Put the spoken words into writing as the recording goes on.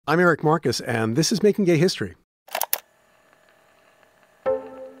I'm Eric Marcus, and this is Making Gay History.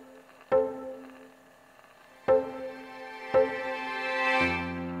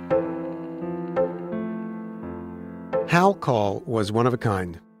 Hal Call was one of a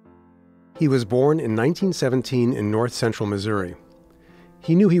kind. He was born in 1917 in north central Missouri.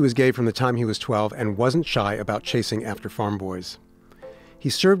 He knew he was gay from the time he was 12 and wasn't shy about chasing after farm boys. He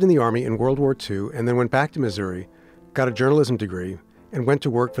served in the Army in World War II and then went back to Missouri, got a journalism degree, and went to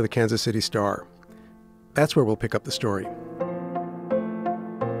work for the Kansas City Star. That's where we'll pick up the story.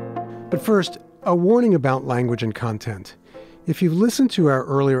 But first, a warning about language and content. If you've listened to our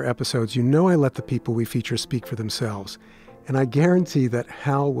earlier episodes, you know I let the people we feature speak for themselves, and I guarantee that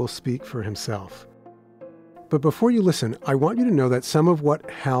Hal will speak for himself. But before you listen, I want you to know that some of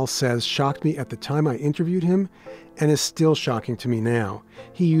what Hal says shocked me at the time I interviewed him and is still shocking to me now.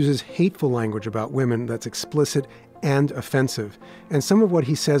 He uses hateful language about women that's explicit and offensive, and some of what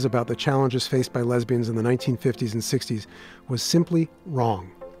he says about the challenges faced by lesbians in the 1950s and 60s was simply wrong.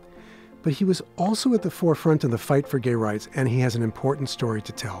 But he was also at the forefront in the fight for gay rights, and he has an important story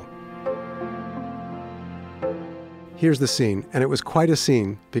to tell. Here's the scene, and it was quite a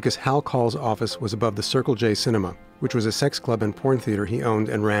scene because Hal Call's office was above the Circle J Cinema, which was a sex club and porn theater he owned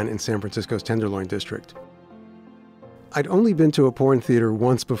and ran in San Francisco's Tenderloin district. I'd only been to a porn theater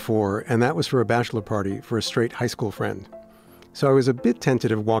once before, and that was for a bachelor party for a straight high school friend. So I was a bit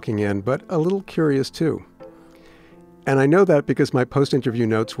tentative walking in, but a little curious too. And I know that because my post-interview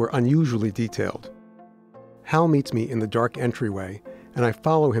notes were unusually detailed. Hal meets me in the dark entryway, and I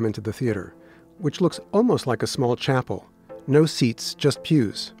follow him into the theater, which looks almost like a small chapel. No seats, just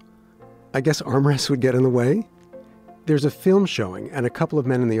pews. I guess armrests would get in the way? There's a film showing and a couple of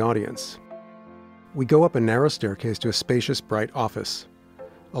men in the audience. We go up a narrow staircase to a spacious, bright office.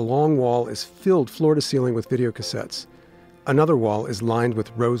 A long wall is filled floor to ceiling with videocassettes. Another wall is lined with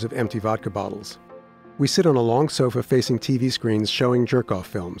rows of empty vodka bottles. We sit on a long sofa facing TV screens showing jerk-off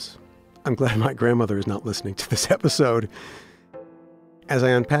films. I'm glad my grandmother is not listening to this episode. As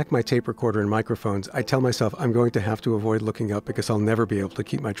I unpack my tape recorder and microphones, I tell myself I'm going to have to avoid looking up because I'll never be able to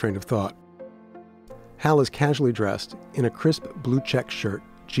keep my train of thought. Hal is casually dressed in a crisp blue check shirt,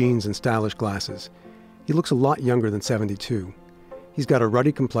 jeans, and stylish glasses. He looks a lot younger than 72. He's got a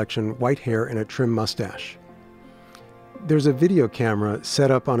ruddy complexion, white hair, and a trim mustache. There's a video camera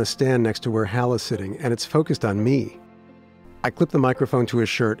set up on a stand next to where Hal is sitting, and it's focused on me. I clip the microphone to his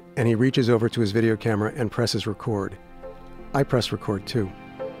shirt, and he reaches over to his video camera and presses record. I press record too.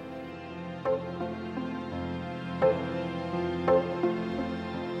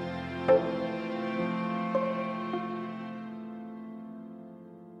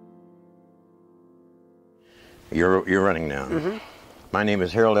 You're running now. Mm-hmm. My name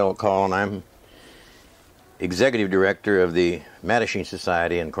is Hal Call, and I'm Executive Director of the Mattachine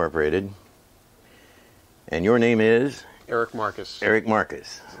Society, Incorporated. And your name is? Eric Marcus. Eric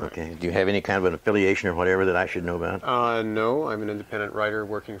Marcus. Right. Okay. Do you have any kind of an affiliation or whatever that I should know about? No, I'm an independent writer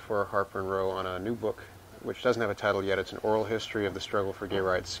working for Harper & Row on a new book, which doesn't have a title yet. It's an oral history of the struggle for gay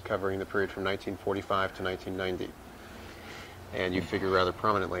rights, covering the period from 1945 to 1990. And you figure rather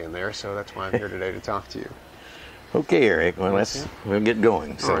prominently in there, so that's why I'm here today to talk to you. Okay, Eric. Well, we'll get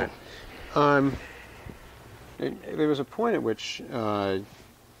going. So. All right. There was a point at which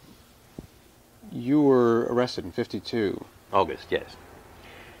you were arrested in 52. August, yes.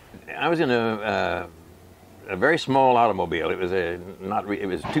 I was in a very small automobile. It was it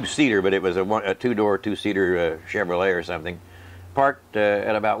was a two-seater, but it was a two-door, two-seater Chevrolet or something. Parked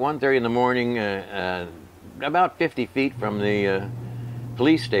at about 1:30 in the morning, about 50 feet from the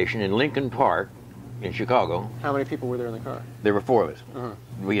police station in Lincoln Park in Chicago. How many people were there in the car? There were 4 of us. Uh-huh.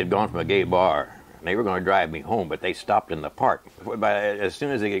 We had gone from a gay bar. They were going to drive me home, but they stopped in the park. As soon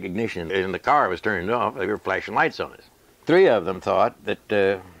as the ignition in the car was turned off, they were flashing lights on us. 3 of them thought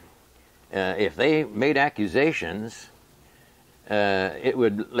that if they made accusations, it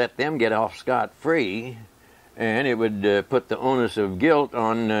would let them get off scot-free, and it would put the onus of guilt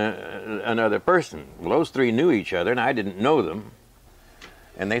on another person. Well, those 3 knew each other, and I didn't know them,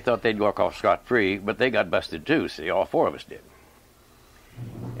 and they thought they'd walk off scot-free, but they got busted too. See, all 4 of us did.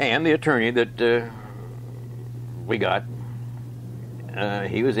 And the attorney that we got,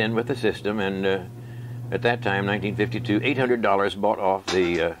 he was in with the system, and at that time, 1952, $800 bought off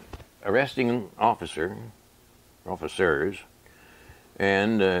the arresting officers,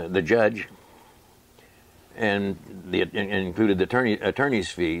 and the judge, and included the attorney's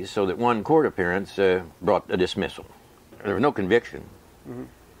fees, so that 1 court appearance brought a dismissal. There was no conviction. Mm-hmm.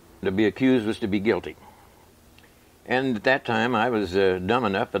 To be accused was to be guilty. And at that time, I was dumb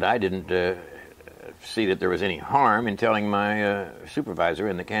enough that I didn't see that there was any harm in telling my supervisor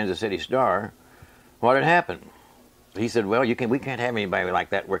in the Kansas City Star what had happened. He said, well, we can't have anybody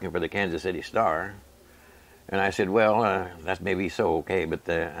like that working for the Kansas City Star. And I said, well, that's maybe so, okay, but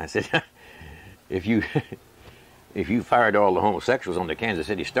I said, if you fired all the homosexuals on the Kansas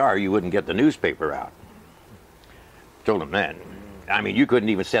City Star, you wouldn't get the newspaper out. Told him that. I mean, you couldn't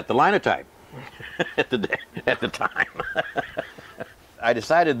even set the linotype at the time. I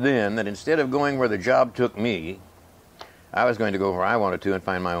decided then that instead of going where the job took me, I was going to go where I wanted to and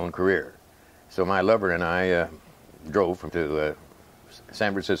find my own career. So my lover and I drove to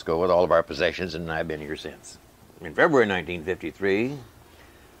San Francisco with all of our possessions, and I've been here since. In February 1953,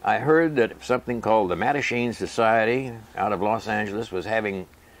 I heard that something called the Mattachine Society out of Los Angeles was having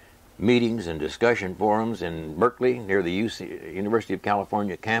meetings and discussion forums in Berkeley near the University of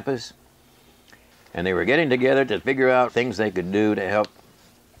California campus. And they were getting together to figure out things they could do to help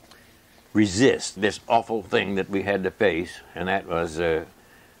resist this awful thing that we had to face, and that was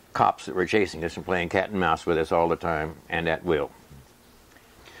cops that were chasing us and playing cat and mouse with us all the time and at will.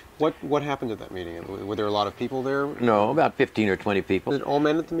 What happened at that meeting? Were there a lot of people there? No, about 15 or 20 people. Was it all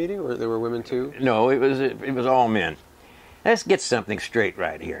men at the meeting, or there were women too? No, it was all men. Let's get something straight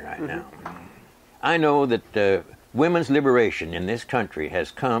right here, right now. I know that women's liberation in this country has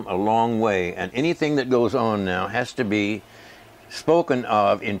come a long way, and anything that goes on now has to be spoken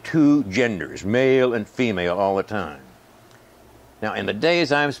of in two genders, male and female, all the time. Now, in the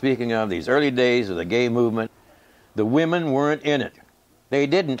days I'm speaking of, these early days of the gay movement, the women weren't in it. They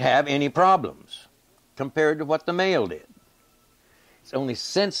didn't have any problems compared to what the male did. It's only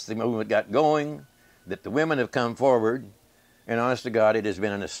since the movement got going that the women have come forward, and honest to God, it has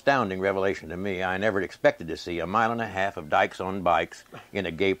been an astounding revelation to me. I never expected to see 1.5 miles of dykes on bikes in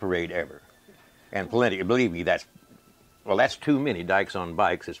a gay parade ever. And plenty, believe me, that's too many dykes on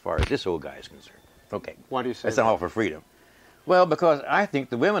bikes as far as this old guy is concerned. Okay. Why do you say that's that? all for freedom. Well, because I think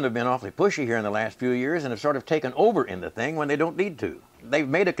the women have been awfully pushy here in the last few years and have sort of taken over in the thing when they don't need to. They've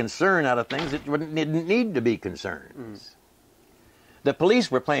made a concern out of things that didn't need to be concerns. The police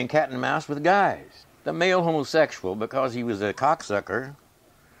were playing cat and mouse with guys. The male homosexual, because he was a cocksucker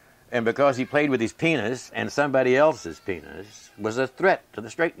and because he played with his penis and somebody else's penis, was a threat to the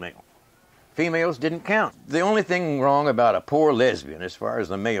straight male. Females didn't count. The only thing wrong about a poor lesbian, as far as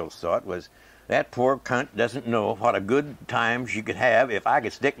the males thought, was that poor cunt doesn't know what a good time she could have if I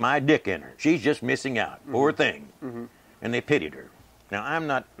could stick my dick in her. She's just missing out. Poor thing. And they pitied her.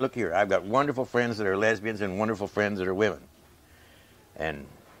 Now, look here, I've got wonderful friends that are lesbians and wonderful friends that are women. And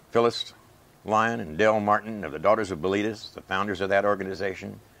Phyllis Lyon and Del Martin of the Daughters of Bilitis, the founders of that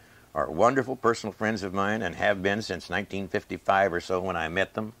organization, are wonderful personal friends of mine and have been since 1955 or so when I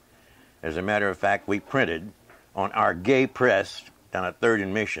met them. As a matter of fact, we printed on our gay press down at 3rd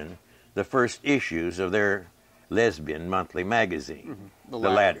and Mission the first issues of their lesbian monthly magazine, The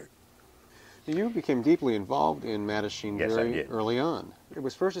Ladder. You became deeply involved in Mattachine very I early on. It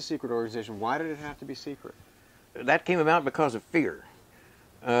was first a secret organization. Why did it have to be secret? That came about because of fear.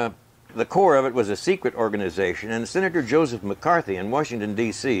 The core of it was a secret organization, and Senator Joseph McCarthy in Washington,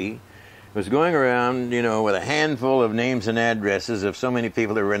 D.C., was going around, with a handful of names and addresses of so many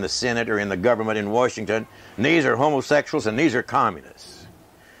people that were in the Senate or in the government in Washington, and these are homosexuals and these are communists.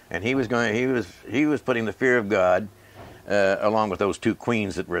 And he was putting the fear of God along with those two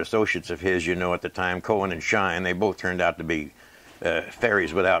queens that were associates of his, at the time, Cohen and Shine. They both turned out to be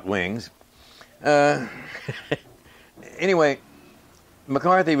fairies without wings. Anyway,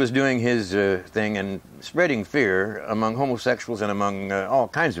 McCarthy was doing his thing and spreading fear among homosexuals and among all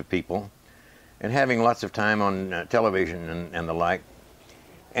kinds of people, and having lots of time on television and the like,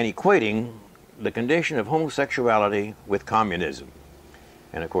 and equating the condition of homosexuality with communism.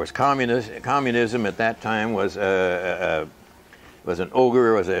 And of course, communism at that time was an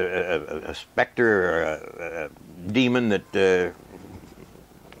ogre, was a specter, or a demon that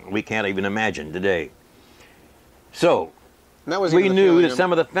we can't even imagine today. So we knew that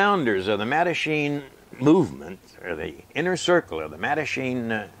some of the founders of the Mattachine movement, or the inner circle of the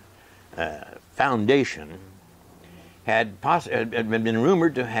Mattachine Foundation, had been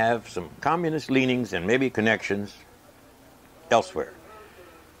rumored to have some communist leanings and maybe connections elsewhere.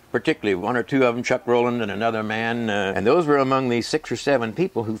 Particularly one or two of them, Chuck Rowland and another man, and those were among the 6 or 7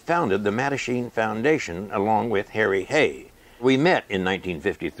 people who founded the Mattachine Foundation along with Harry Hay. We met in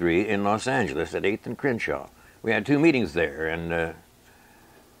 1953 in Los Angeles at 8th and Crenshaw. We had 2 meetings there, and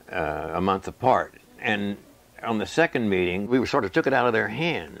a month apart. And on the second meeting, we sort of took it out of their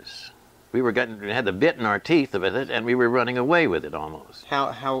hands. We had the bit in our teeth with it, and we were running away with it almost.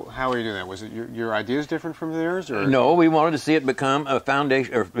 How were you doing that? Was it your ideas different from theirs, or no? We wanted to see it become a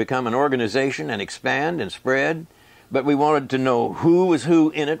foundation, or become an organization, and expand and spread. But we wanted to know who was who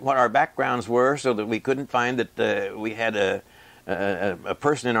in it, what our backgrounds were, so that we couldn't find that we had a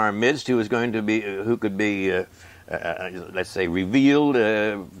person in our midst who could be, let's say, revealed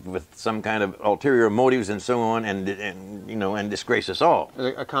with some kind of ulterior motives and so on, and disgrace us all.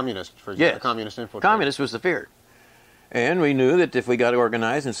 A communist, for example. Yes. A communist infiltrator. Communist was the fear. And we knew that if we got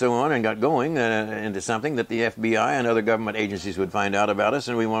organized and so on and got going into something, that the FBI and other government agencies would find out about us,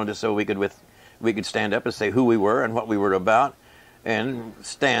 and we wanted to, so we could stand up and say who we were and what we were about, and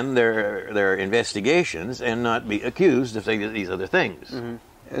stand their investigations and not be accused of saying these other things. Mm-hmm.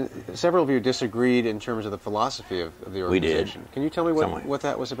 And several of you disagreed in terms of the philosophy of the organization. We did. Can you tell me what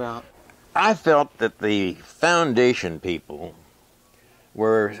that was about? I felt that the foundation people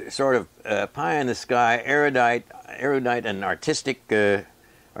were sort of pie in the sky, erudite and artistically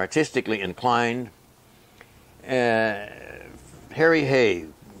inclined. Harry Hay,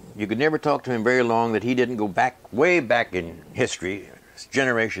 you could never talk to him very long that he didn't go way back in history,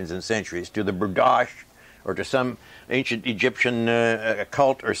 generations and centuries, to the Burdash or to some ancient Egyptian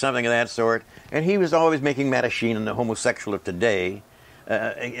cult or something of that sort. And he was always making Mattachine and the homosexual of today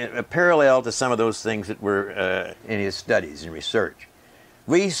a parallel to some of those things that were in his studies and research.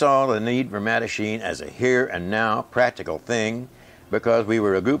 We saw the need for Mattachine as a here and now practical thing, because we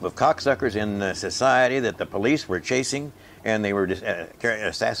were a group of cocksuckers in society that the police were chasing, and they were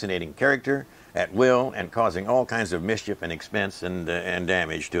assassinating character at will and causing all kinds of mischief and expense and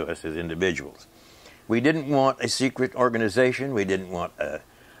damage to us as individuals. We didn't want a secret organization. We didn't want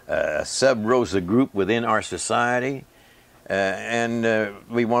a sub-rosa group within our society. And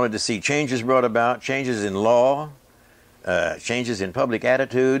we wanted to see changes brought about, changes in law, changes in public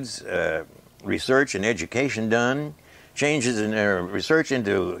attitudes, research and education done, changes in research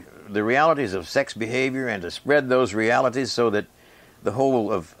into the realities of sex behavior, and to spread those realities so that the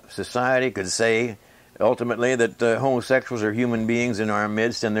whole of society could say ultimately that homosexuals are human beings in our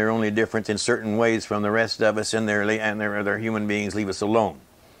midst, and they're only different in certain ways from the rest of us, and they're human beings, leave us alone.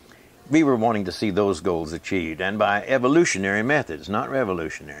 We were wanting to see those goals achieved, and by evolutionary methods, not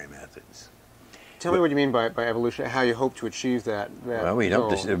revolutionary methods. Tell me what you mean by evolution, how you hope to achieve that well, we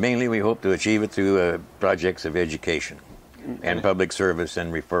goal. Mainly we hope to achieve it through projects of education and public service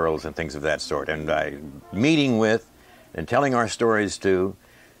and referrals and things of that sort, and by meeting with and telling our stories to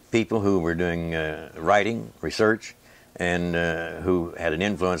people who were doing writing, research, and who had an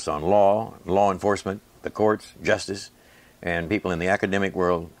influence on law enforcement, the courts, justice, and people in the academic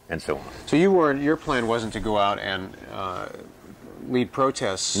world, and so on. So your plan wasn't to go out and lead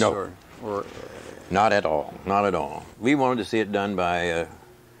protests? No. Or not at all. Not at all. We wanted to see it done by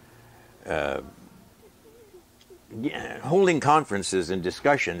holding conferences and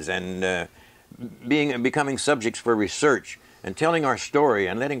discussions, and becoming subjects for research, and telling our story,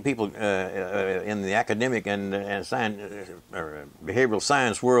 and letting people in the academic and behavioral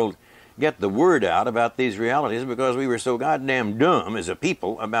science world get the word out about these realities, because we were so goddamn dumb as a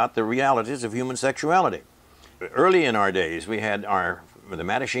people about the realities of human sexuality. Early in our days, we had the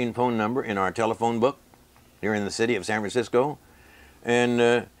Mattachine phone number in our telephone book here in the city of San Francisco,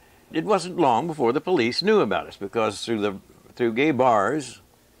 and it wasn't long before the police knew about us, because through gay bars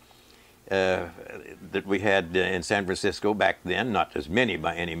that we had in San Francisco back then, not as many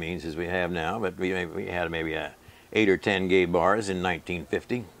by any means as we have now, but we had maybe 8 or 10 gay bars in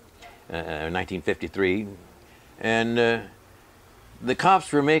 1950, 1953, and the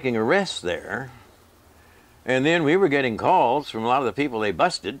cops were making arrests there, and then we were getting calls from a lot of the people they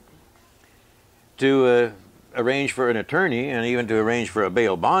busted to arrange for an attorney, and even to arrange for a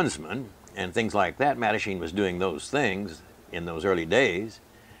bail bondsman and things like that. Mattachine was doing those things in those early days.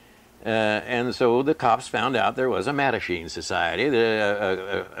 And so the cops found out there was a Mattachine Society,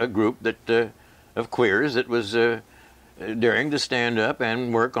 a group of queers that was daring to stand up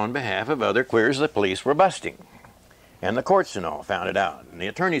and work on behalf of other queers the police were busting. And the courts and all found it out, and the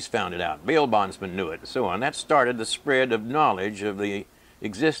attorneys found it out, bail bondsmen knew it, and so on. That started the spread of knowledge of the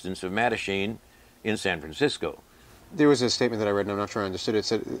existence of Mattachine in San Francisco. There was a statement that I read, and I'm not sure I understood it. It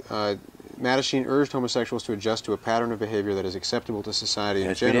said, Mattachine urged homosexuals to adjust to a pattern of behavior that is acceptable to society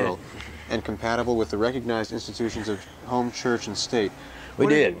in general and compatible with the recognized institutions of home, church, and state. What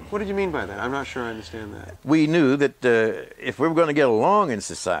did you mean by that? I'm not sure I understand that. We knew that if we were going to get along in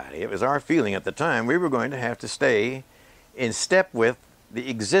society, it was our feeling at the time, we were going to have to stay in step with the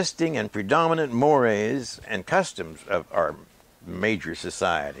existing and predominant mores and customs of our major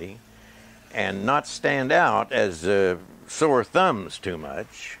society, and not stand out as sore thumbs too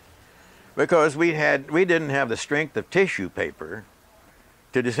much, because we didn't have the strength of tissue paper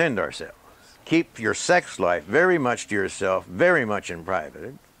to defend ourselves. Keep your sex life very much to yourself, very much in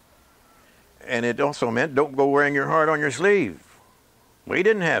private. And it also meant don't go wearing your heart on your sleeve. We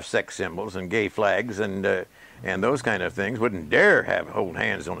didn't have sex symbols and gay flags and those kind of things. Wouldn't dare hold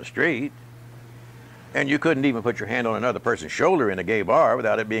hands on the street. And you couldn't even put your hand on another person's shoulder in a gay bar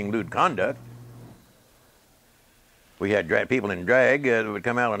without it being lewd conduct. We had people in drag that would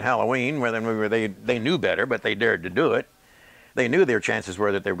come out on Halloween where they knew better, but they dared to do it. They knew their chances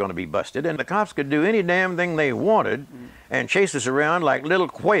were that they were going to be busted, and the cops could do any damn thing they wanted and chase us around like little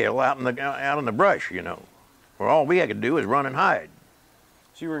quail out in the brush, you know, where all we had to do was run and hide.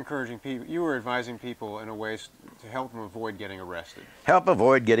 So you were encouraging people, you were advising people in a way to help them avoid getting arrested. Help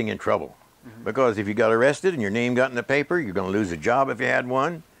avoid getting in trouble. Because if you got arrested and your name got in the paper, you're going to lose a job if you had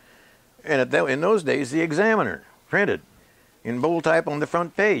one. And in those days, the Examiner printed in bold type on the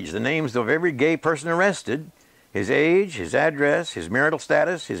front page the names of every gay person arrested, his age, his address, his marital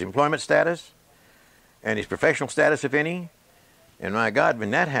status, his employment status, and his professional status, if any. And my God, when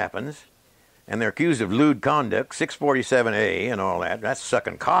that happens, and they're accused of lewd conduct, 647A and all that, that's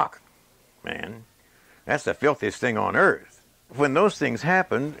sucking cock, man. That's the filthiest thing on earth. When those things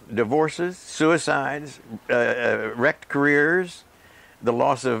happen, divorces, suicides, wrecked careers, the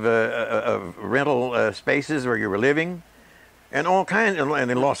loss of rental spaces where you were living, and all kinds, and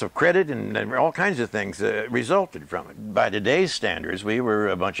the loss of credit, and all kinds of things resulted from it. By today's standards, we were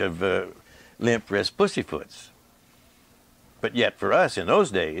a bunch of limp-wrist pussyfoots. But yet, for us in those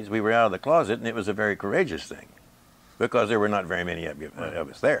days, we were out of the closet, and it was a very courageous thing, because there were not very many of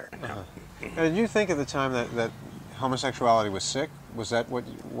us there. Now, did you think at the time that homosexuality was sick? Was that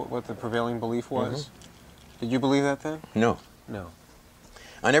what the prevailing belief was? Did you believe that then? No. No.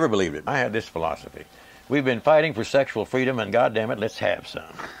 I never believed it. I had this philosophy. We've been fighting for sexual freedom, and goddamn it, let's have some.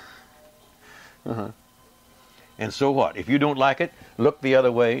 And so what? If you don't like it, look the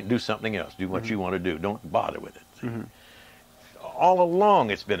other way, do something else. Do what you want to do. Don't bother with it. All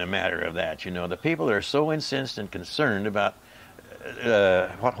along it's been a matter of that, you know. The people that are so incensed and concerned about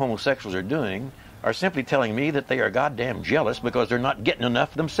what homosexuals are doing are simply telling me that they are goddamn jealous because they're not getting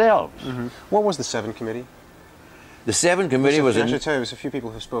enough themselves. What was the Seven Committee? The Seven Committee was... I should tell you, there's a few people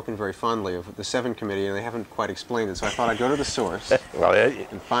who have spoken very fondly of the Seven Committee, and they haven't quite explained it, so I thought I'd go to the source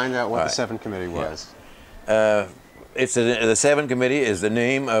and find out what the Seven Committee was. The Seven Committee is the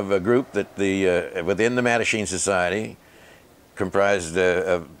name of a group that within the Mattachine Society comprised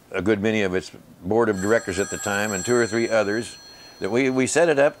of a good many of its board of directors at the time and 2 or 3 others, that we set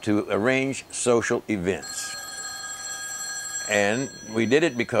it up to arrange social events. And we did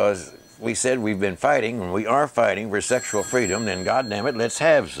it because we said we've been fighting, and we are fighting for sexual freedom, then goddamn it, let's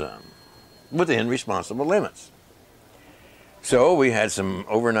have some, within responsible limits. So we had some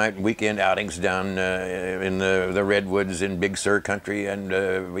overnight and weekend outings down in the Redwoods in Big Sur country,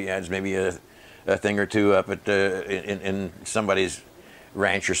 and we had maybe a thing or two up at in somebody's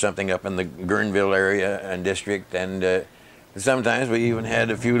ranch or something up in the Guerneville area and district, and sometimes we even had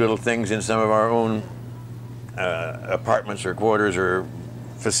a few little things in some of our own apartments or quarters or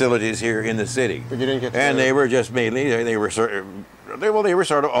facilities here in the city. But you didn't get to and they were just mainly they were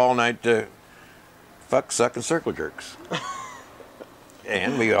sort of all night fuck, suck, and circle jerks.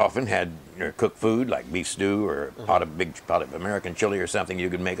 And we often had cooked food like beef stew or a big pot of American chili or something you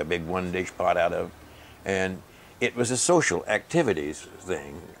could make a big one-dish pot out of. And it was a social activities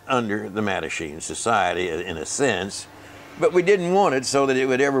thing under the Mattachine Society in a sense, but we didn't want it so that it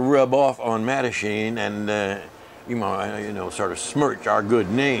would ever rub off on Mattachine and sort of smirch our good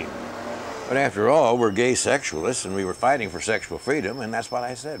name. But after all, we're gay sexualists and we were fighting for sexual freedom, and that's what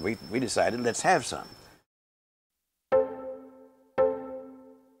I said. We decided, let's have some.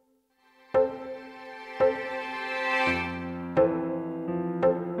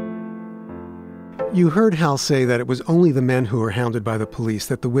 You heard Hal say that it was only the men who were hounded by the police,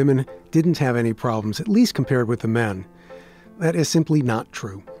 that the women didn't have any problems, at least compared with the men. That is simply not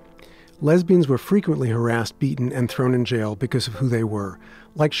true. Lesbians were frequently harassed, beaten, and thrown in jail because of who they were,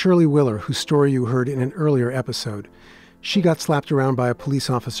 like Shirley Willer, whose story you heard in an earlier episode. She got slapped around by a police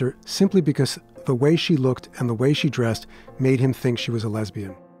officer simply because the way she looked and the way she dressed made him think she was a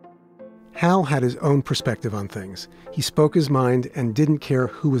lesbian. Hal had his own perspective on things. He spoke his mind and didn't care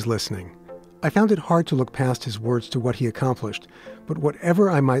who was listening. I found it hard to look past his words to what he accomplished, but whatever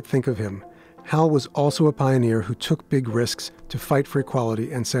I might think of him, Hal was also a pioneer who took big risks to fight for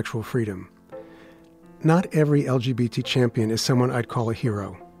equality and sexual freedom. Not every LGBT champion is someone I'd call a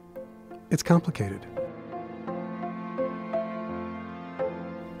hero. It's complicated.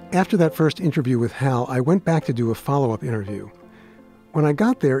 After that first interview with Hal, I went back to do a follow-up interview. When I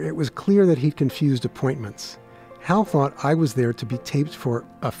got there, it was clear that he'd confused appointments. Hal thought I was there to be taped for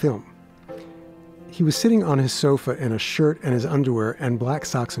a film. He was sitting on his sofa in a shirt and his underwear and black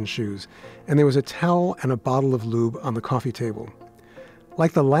socks and shoes, and there was a towel and a bottle of lube on the coffee table.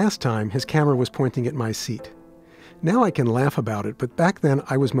 Like the last time, his camera was pointing at my seat. Now I can laugh about it, but back then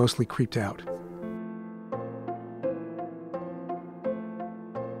I was mostly creeped out.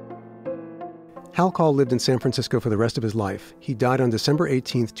 Hal Call lived in San Francisco for the rest of his life. He died on December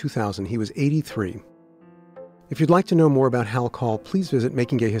 18, 2000. He was 83. If you'd like to know more about Hal Call, please visit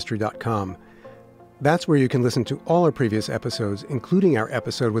makinggayhistory.com. That's where you can listen to all our previous episodes, including our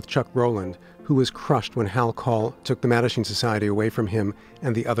episode with Chuck Rowland, who was crushed when Hal Call took the Mattachine Society away from him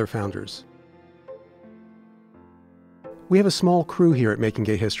and the other founders. We have a small crew here at Making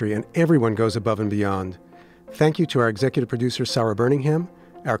Gay History, and everyone goes above and beyond. Thank you to our executive producer, Sarah Birmingham,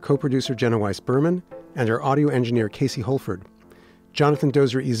 our co-producer, Jenna Weiss-Berman, and our audio engineer, Casey Holford. Jonathan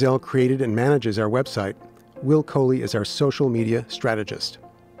Dozier-Ezel created and manages our website. Will Coley is our social media strategist.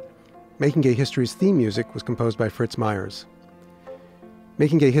 Making Gay History's theme music was composed by Fritz Myers.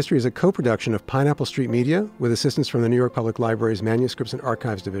 Making Gay History is a co-production of Pineapple Street Media with assistance from the New York Public Library's Manuscripts and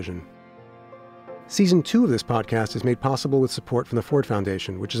Archives Division. Season 2 of this podcast is made possible with support from the Ford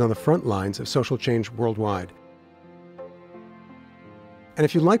Foundation, which is on the front lines of social change worldwide. And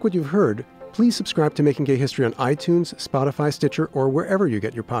if you like what you've heard, please subscribe to Making Gay History on iTunes, Spotify, Stitcher, or wherever you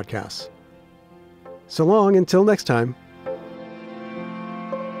get your podcasts. So long, until next time.